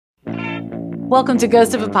Welcome to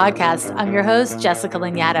Ghost of a Podcast. I'm your host, Jessica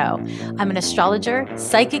Lanyadoo. I'm an astrologer,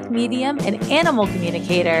 psychic medium, and animal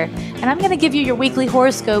communicator, and I'm going to give you your weekly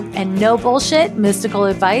horoscope and no bullshit mystical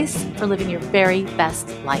advice for living your very best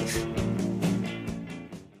life.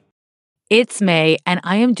 It's May, and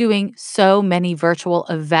I am doing so many virtual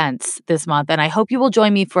events this month, and I hope you will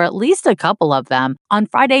join me for at least a couple of them. On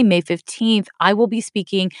Friday, May 15th, I will be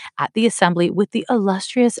speaking at the Assembly with the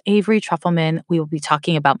illustrious Avery Trufelman. We will be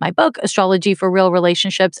talking about my book, Astrology for Real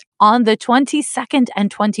Relationships. On the 22nd and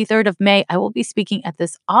 23rd of May, I will be speaking at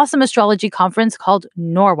this awesome astrology conference called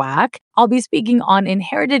NORWAC. I'll be speaking on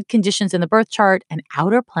inherited conditions in the birth chart and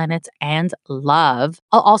outer planets and love.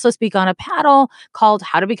 I'll also speak on a panel called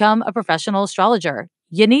How to Become a Professional Astrologer.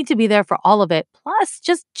 You need to be there for all of it. Plus,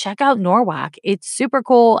 just check out NORWAC. It's super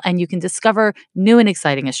cool, and you can discover new and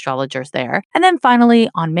exciting astrologers there. And then finally,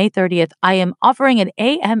 on May 30th, I am offering an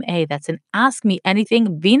AMA that's an Ask Me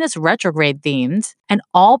Anything Venus retrograde themed, and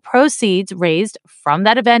all proceeds raised from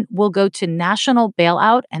that event will go to National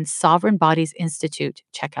Bailout and Sovereign Bodies Institute.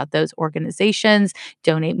 Check out those organizations,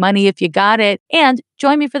 donate money if you got it, and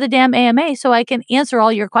join me for the damn AMA so I can answer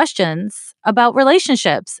all your questions about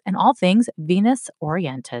relationships and all things Venus-oriented.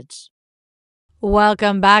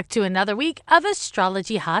 Welcome back to another week of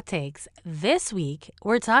Astrology Hot Takes. This week,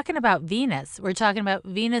 we're talking about Venus. We're talking about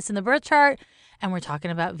Venus in the birth chart, and we're talking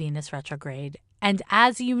about Venus retrograde. And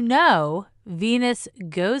as you know, Venus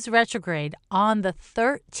goes retrograde on the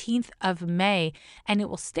 13th of May, and it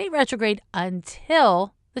will stay retrograde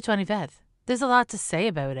until the 25th. There's a lot to say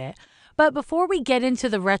about it. But before we get into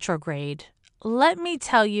the retrograde, let me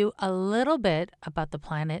tell you a little bit about the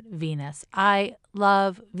planet Venus. I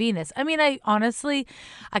love Venus. I mean, I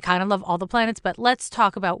kind of love all the planets, but let's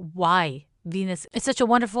talk about why Venus is such a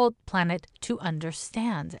wonderful planet to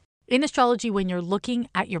understand. In astrology, when you're looking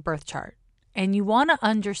at your birth chart and you want to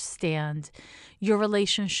understand your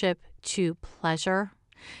relationship to pleasure,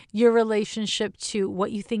 your relationship to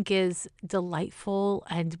what you think is delightful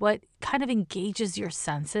and what kind of engages your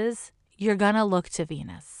senses, you're going to look to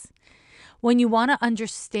Venus. When you want to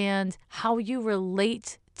understand how you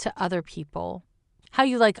relate to other people, how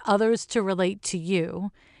you like others to relate to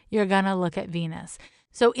you, you're going to look at Venus.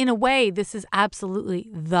 So in a way, this is absolutely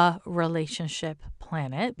the relationship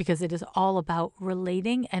planet because it is all about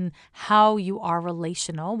relating and how you are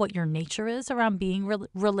relational, what your nature is around being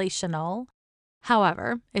relational.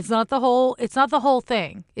 However, it's not the whole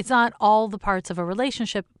thing. It's not all the parts of a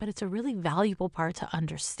relationship, but it's a really valuable part to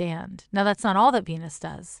understand. Now, that's not all that Venus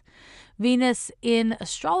does. Venus in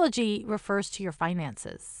astrology refers to your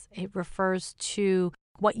finances. It refers to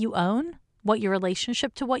what you own, what your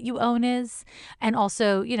relationship to what you own is, and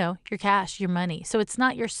also, your cash, your money. So it's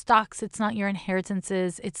not your stocks, it's not your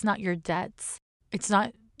inheritances, it's not your debts, it's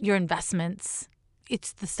not your investments.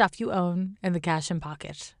 It's the stuff you own and the cash in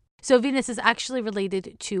pocket. So Venus is actually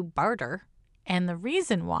related to barter. And the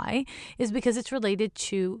reason why is because it's related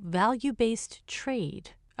to value-based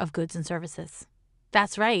trade of goods and services.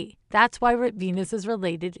 That's right. That's why Venus is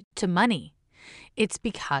related to money. It's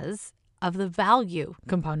because of the value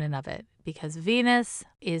component of it. Because Venus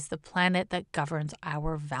is the planet that governs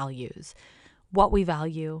our values. What we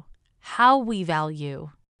value, how we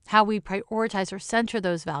prioritize or center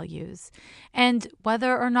those values, and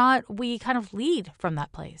whether or not we kind of lead from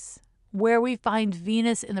that place. Where we find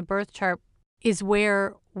Venus in the birth chart is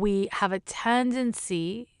where we have a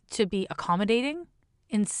tendency to be accommodating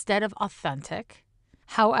instead of authentic.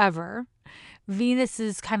 However,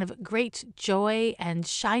 Venus's kind of great joy and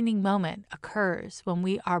shining moment occurs when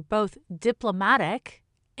we are both diplomatic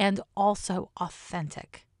and also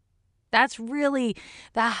authentic. That's really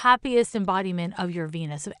the happiest embodiment of your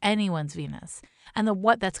Venus, of anyone's Venus. And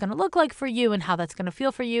what that's going to look like for you and how that's going to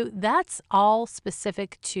feel for you, that's all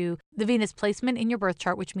specific to the Venus placement in your birth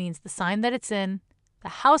chart, which means the sign that it's in, the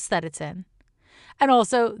house that it's in, and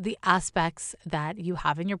also the aspects that you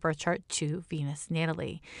have in your birth chart to Venus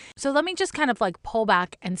natally. So let me just kind of pull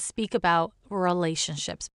back and speak about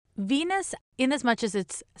relationships. Venus, in as much as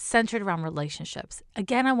it's centered around relationships,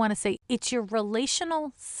 again, I want to say it's your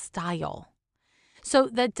relational style. So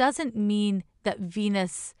that doesn't mean that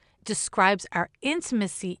Venus describes our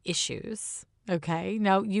intimacy issues. Okay,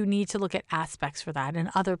 now you need to look at aspects for that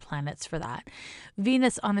and other planets for that.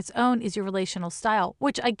 Venus on its own is your relational style,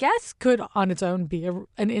 which I guess could on its own be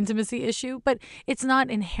an intimacy issue, but it's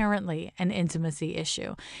not inherently an intimacy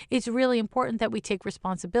issue. It's really important that we take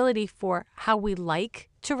responsibility for how we like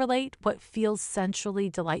to relate, what feels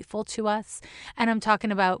sensually delightful to us. And I'm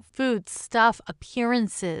talking about food, stuff,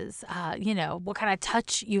 appearances, what kind of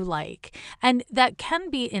touch you like. And that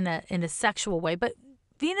can be in a sexual way, but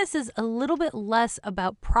Venus is a little bit less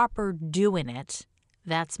about proper doing it.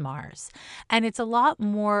 That's Mars. And it's a lot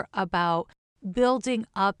more about building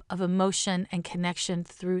up of emotion and connection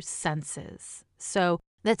through senses. So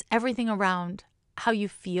that's everything around how you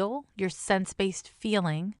feel, your sense-based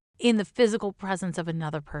feeling in the physical presence of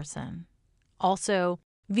another person. Also,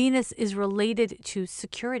 Venus is related to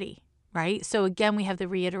security, right? So again, we have the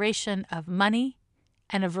reiteration of money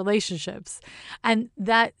and of relationships. And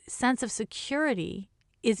that sense of security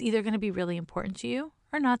is either going to be really important to you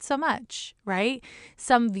or not so much, right?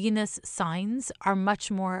 Some Venus signs are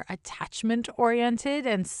much more attachment oriented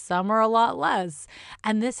and some are a lot less.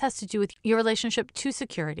 And this has to do with your relationship to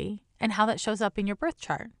security and how that shows up in your birth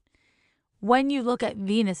chart. When you look at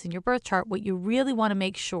Venus in your birth chart, what you really want to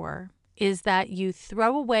make sure is that you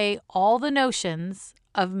throw away all the notions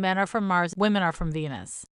of men are from Mars, women are from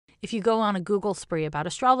Venus. If you go on a Google spree about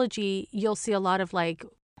astrology, you'll see a lot of like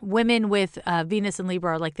women with Venus and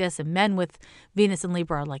Libra are like this and men with Venus and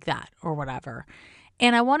Libra are like that or whatever.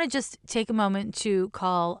 And I want to just take a moment to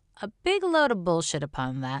call a big load of bullshit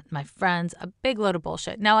upon that, my friends, a big load of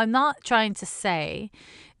bullshit. Now, I'm not trying to say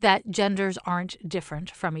that genders aren't different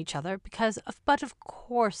from each other but of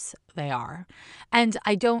course they are. And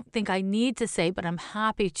I don't think I need to say, but I'm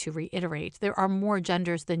happy to reiterate, there are more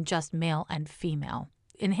genders than just male and female.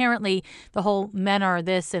 Inherently, the whole men are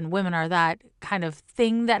this and women are that kind of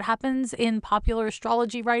thing that happens in popular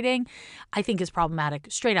astrology writing, I think is problematic,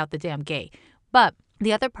 straight out the damn gate. But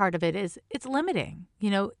the other part of it is it's limiting.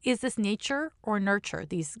 Is this nature or nurture?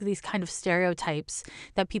 These kind of stereotypes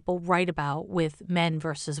that people write about with men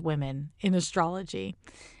versus women in astrology.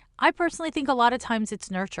 I personally think a lot of times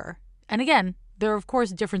it's nurture. And again, there are, of course,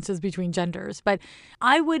 differences between genders, but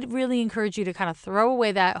I would really encourage you to kind of throw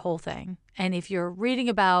away that whole thing. And if you're reading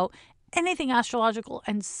about anything astrological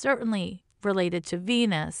and certainly related to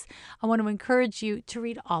Venus, I want to encourage you to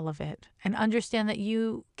read all of it and understand that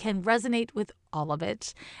you can resonate with all of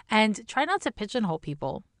it and try not to pigeonhole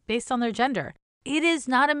people based on their gender. It is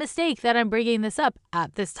not a mistake that I'm bringing this up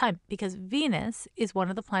at this time because Venus is one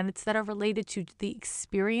of the planets that are related to the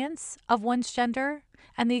experience of one's gender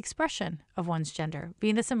and the expression of one's gender.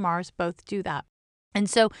 Venus and Mars both do that. And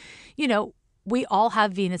so, we all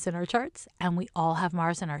have Venus in our charts and we all have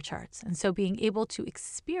Mars in our charts. And so being able to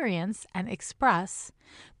experience and express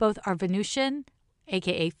both our Venusian,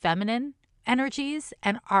 aka feminine energies,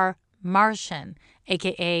 and our Martian,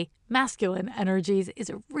 aka masculine energies, is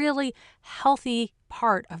a really healthy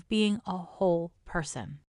part of being a whole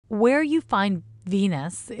person. Where you find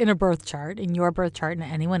Venus in a birth chart, in your birth chart and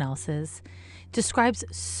anyone else's, describes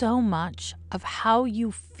so much of how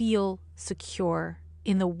you feel secure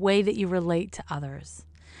in the way that you relate to others.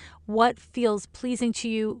 What feels pleasing to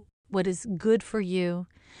you, what is good for you,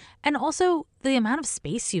 and also the amount of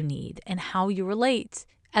space you need and how you relate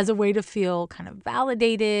as a way to feel kind of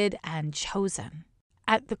validated and chosen.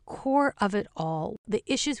 At the core of it all, the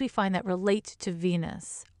issues we find that relate to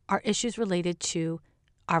Venus are issues related to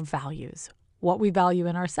our values, what we value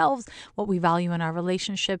in ourselves, what we value in our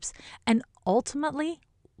relationships, and ultimately,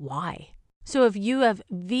 why. So if you have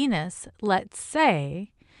Venus, let's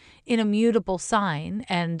say, in a mutable sign,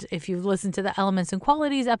 and if you've listened to the Elements and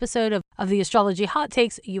Qualities episode of the Astrology Hot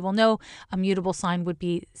Takes, you will know a mutable sign would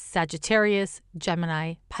be Sagittarius,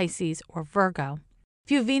 Gemini, Pisces, or Virgo.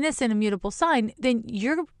 If you have Venus in a mutable sign, then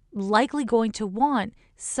you're likely going to want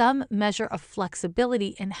some measure of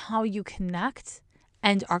flexibility in how you connect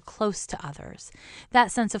and are close to others.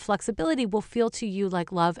 That sense of flexibility will feel to you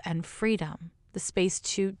like love and freedom, the space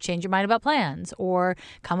to change your mind about plans or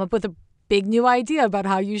come up with a big new idea about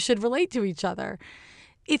how you should relate to each other.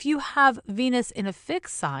 If you have Venus in a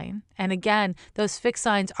fixed sign, and again, those fixed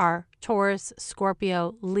signs are Taurus,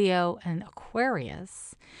 Scorpio, Leo, and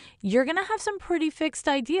Aquarius, you're going to have some pretty fixed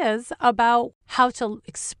ideas about how to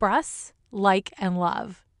express, like, and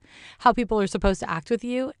love, how people are supposed to act with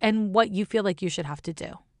you, and what you feel like you should have to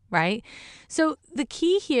do, right? So the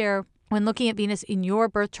key here when looking at Venus in your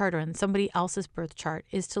birth chart or in somebody else's birth chart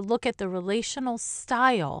is to look at the relational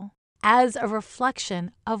style as a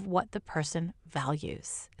reflection of what the person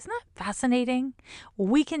values. Isn't that fascinating?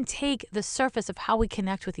 We can take the surface of how we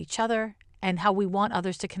connect with each other and how we want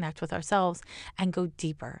others to connect with ourselves and go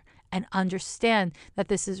deeper and understand that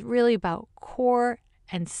this is really about core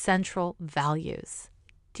and central values.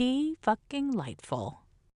 Fucking-lightful.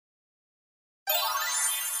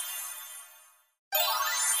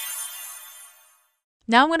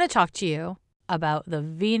 Now I'm going to talk to you about the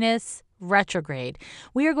Venus retrograde.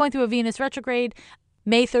 We are going through a Venus retrograde.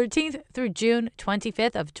 May 13th through June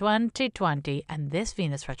 25th of 2020. And this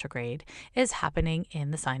Venus retrograde is happening in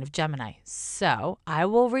the sign of Gemini. So I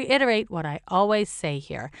will reiterate what I always say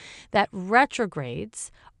here, that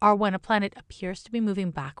retrogrades are when a planet appears to be moving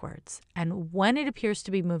backwards. And when it appears to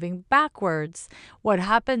be moving backwards, what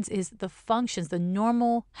happens is the functions, the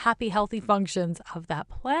normal, happy, healthy functions of that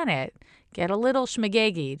planet get a little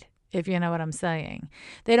schmigagied, if you know what I'm saying.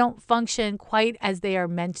 They don't function quite as they are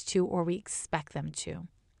meant to or we expect them to.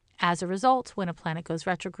 As a result, when a planet goes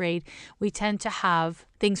retrograde, we tend to have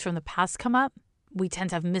things from the past come up. We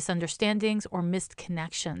tend to have misunderstandings or missed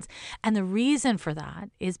connections. And the reason for that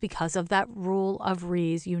is because of that rule of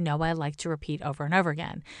Rees I like to repeat over and over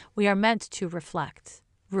again. We are meant to reflect,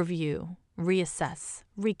 review, reassess,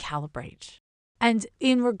 recalibrate. And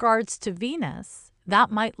in regards to Venus, that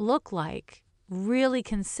might look like really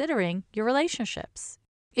considering your relationships.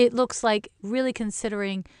 It looks like really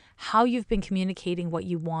considering how you've been communicating what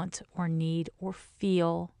you want or need or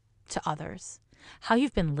feel to others, how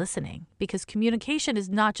you've been listening, because communication is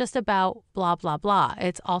not just about blah, blah, blah.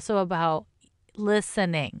 It's also about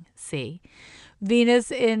listening. See, Venus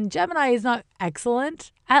in Gemini is not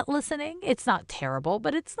excellent at listening. It's not terrible,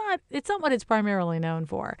 but it's not what it's primarily known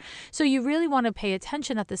for. So you really want to pay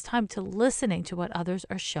attention at this time to listening to what others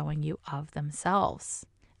are showing you of themselves,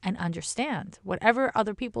 and understand whatever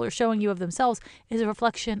other people are showing you of themselves is a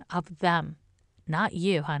reflection of them, not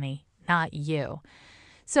you, honey, not you.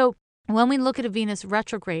 So when we look at a Venus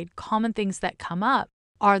retrograde, common things that come up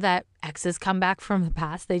are that exes come back from the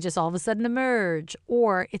past. They just all of a sudden emerge.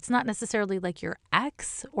 Or it's not necessarily like your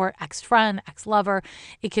ex or ex-friend, ex-lover.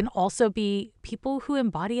 It can also be people who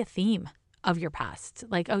embody a theme of your past.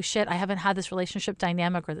 Like, oh shit, I haven't had this relationship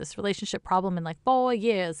dynamic or this relationship problem in like 4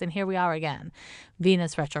 years, and here we are again.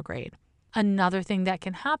 Venus retrograde. Another thing that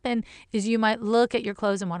can happen is you might look at your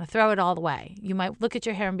clothes and want to throw it all away. You might look at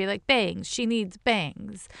your hair and be like, bangs, she needs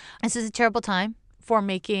bangs. This is a terrible time for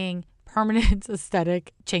making permanent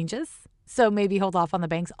aesthetic changes. So maybe hold off on the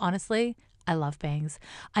bangs. Honestly, I love bangs.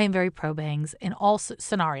 I am very pro bangs in all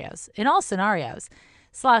scenarios.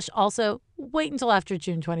 / also wait until after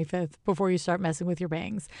June 25th before you start messing with your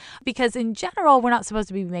bangs. Because in general, we're not supposed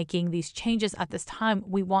to be making these changes at this time.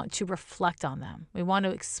 We want to reflect on them. We want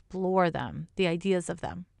to explore them, the ideas of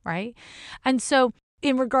them, right? And so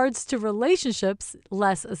in regards to relationships,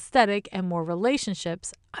 less aesthetic and more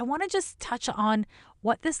relationships, I want to just touch on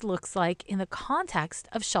what this looks like in the context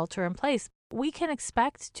of shelter in place. We can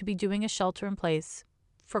expect to be doing a shelter in place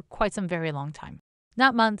for quite some very long time.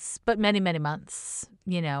 Not months, but many, many months.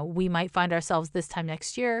 You know, we might find ourselves this time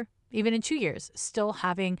next year, even in 2 years, still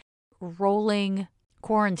having rolling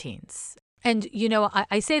quarantines. And, you know,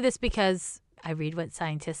 I say this because I read what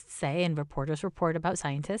scientists say and reporters report about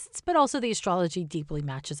scientists, but also the astrology deeply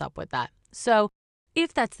matches up with that. So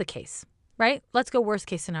if that's the case, right, let's go worst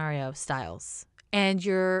case scenario styles. And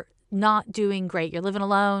you're not doing great. You're living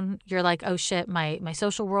alone. You're like, oh shit, my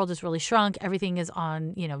social world is really shrunk. Everything is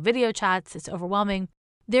on, video chats. It's overwhelming.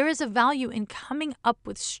 There is a value in coming up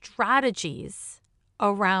with strategies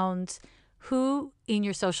around who in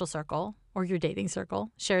your social circle or your dating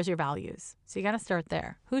circle shares your values. So you got to start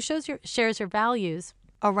there. Who shares your values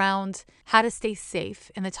around how to stay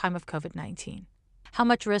safe in the time of COVID-19? How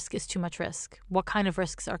much risk is too much risk? What kind of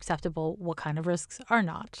risks are acceptable? What kind of risks are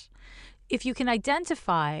not? If you can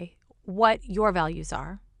identify what your values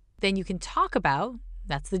are, then you can talk about,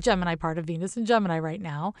 that's the Gemini part of Venus and Gemini right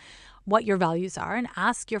now, what your values are, and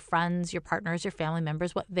ask your friends, your partners, your family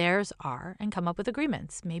members what theirs are and come up with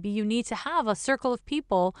agreements. Maybe you need to have a circle of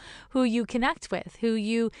people who you connect with, who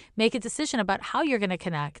you make a decision about how you're going to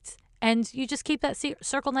connect, and you just keep that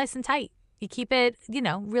circle nice and tight. You keep it,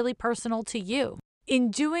 really personal to you. In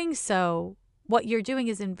doing so, what you're doing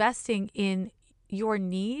is investing in your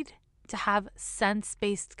need to have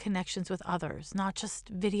sense-based connections with others, not just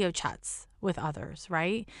video chats with others,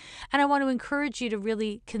 right? And I want to encourage you to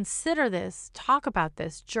really consider this, talk about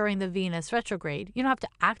this during the Venus retrograde. You don't have to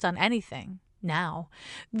act on anything now.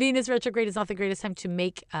 Venus retrograde is not the greatest time to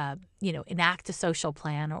make, enact a social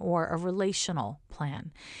plan or a relational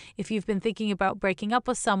plan. If you've been thinking about breaking up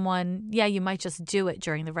with someone, you might just do it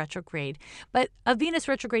during the retrograde. But a Venus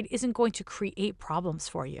retrograde isn't going to create problems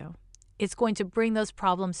for you. It's going to bring those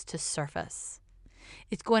problems to surface.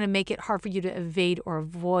 It's going to make it hard for you to evade or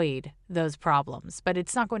avoid those problems, but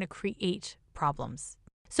it's not going to create problems.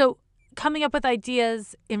 So coming up with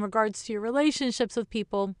ideas in regards to your relationships with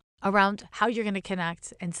people around how you're going to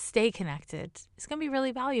connect and stay connected is going to be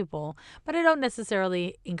really valuable, but I don't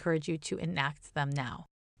necessarily encourage you to enact them now.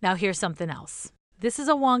 Now, here's something else. This is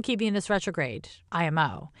a wonky Venus retrograde,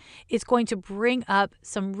 IMO. It's going to bring up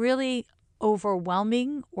some really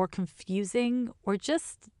overwhelming or confusing or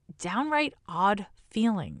just downright odd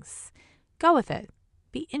feelings. Go with it.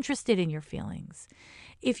 Be interested in your feelings.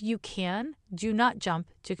 If you can, do not jump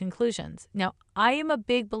to conclusions. Now, I am a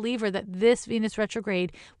big believer that this Venus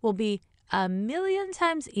retrograde will be a million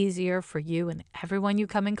times easier for you and everyone you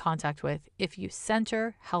come in contact with if you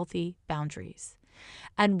center healthy boundaries.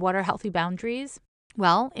 And what are healthy boundaries?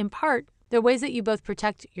 Well, in part, they're ways that you both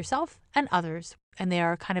protect yourself and others. And they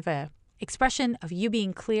are kind of a expression of you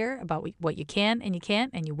being clear about what you can and you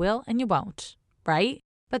can't and you will and you won't, right?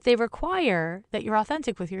 But they require that you're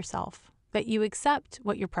authentic with yourself, that you accept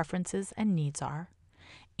what your preferences and needs are,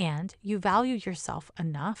 and you value yourself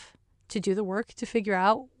enough to do the work to figure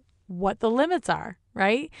out what the limits are,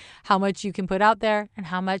 right? How much you can put out there and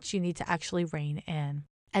how much you need to actually rein in.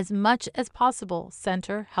 As much as possible,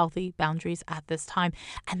 center healthy boundaries at this time.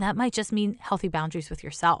 And that might just mean healthy boundaries with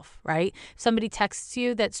yourself, right? If somebody texts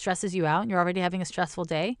you that stresses you out and you're already having a stressful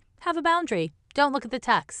day, have a boundary. Don't look at the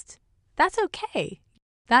text. That's okay.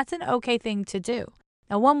 That's an okay thing to do.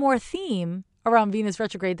 Now, one more theme around Venus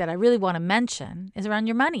retrograde that I really want to mention is around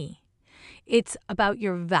your money. It's about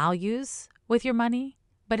your values with your money,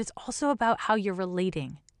 but it's also about how you're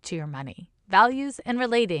relating to your money. Values and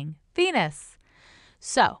relating. Venus.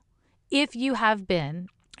 So, if you have been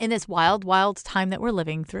in this wild, wild time that we're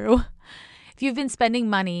living through, if you've been spending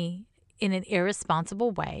money in an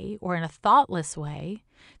irresponsible way or in a thoughtless way,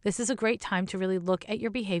 this is a great time to really look at your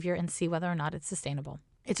behavior and see whether or not it's sustainable.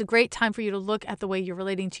 It's a great time for you to look at the way you're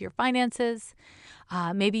relating to your finances.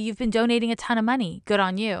 Maybe you've been donating a ton of money. Good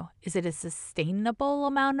on you. Is it a sustainable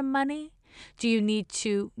amount of money? Do you need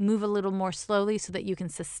to move a little more slowly so that you can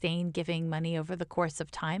sustain giving money over the course of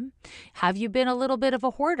time? Have you been a little bit of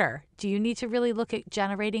a hoarder? Do you need to really look at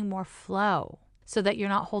generating more flow so that you're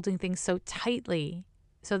not holding things so tightly,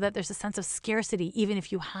 so that there's a sense of scarcity even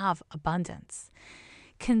if you have abundance?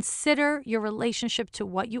 Consider your relationship to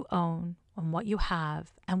what you own and what you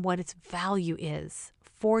have and what its value is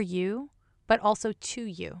for you, but also to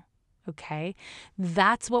you, okay?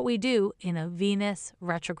 That's what we do in a Venus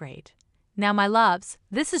retrograde. Now, my loves,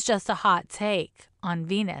 this is just a hot take on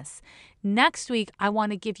Venus. Next week, I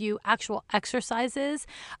want to give you actual exercises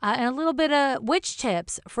and a little bit of witch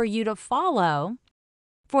tips for you to follow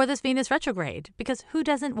for this Venus retrograde, because who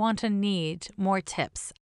doesn't want to need more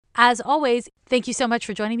tips? As always, thank you so much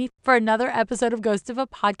for joining me for another episode of Ghost of a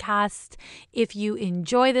Podcast. If you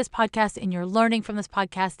enjoy this podcast and you're learning from this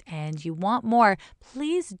podcast and you want more,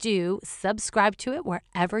 please do subscribe to it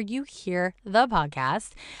wherever you hear the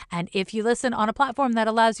podcast. And if you listen on a platform that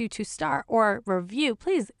allows you to star or review,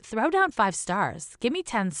 please throw down 5 stars. Give me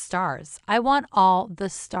 10 stars. I want all the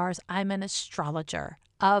stars. I'm an astrologer.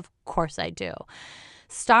 Of course I do.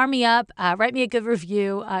 Star me up, write me a good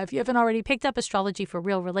review. If you haven't already picked up Astrology for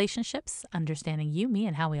Real Relationships, Understanding You, Me,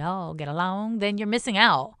 and How We All Get Along, then you're missing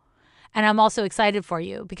out. And I'm also excited for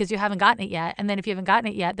you because you haven't gotten it yet. And then if you haven't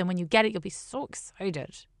gotten it yet, then when you get it, you'll be so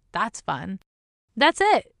excited. That's fun. That's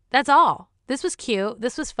it. That's all. This was cute.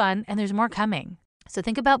 This was fun. And there's more coming. So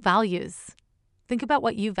think about values. Think about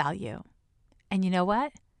what you value. And you know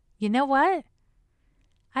what? You know what?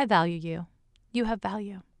 I value you. You have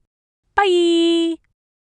value. Bye.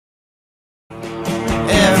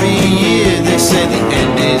 Every year they say the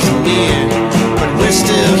end is near.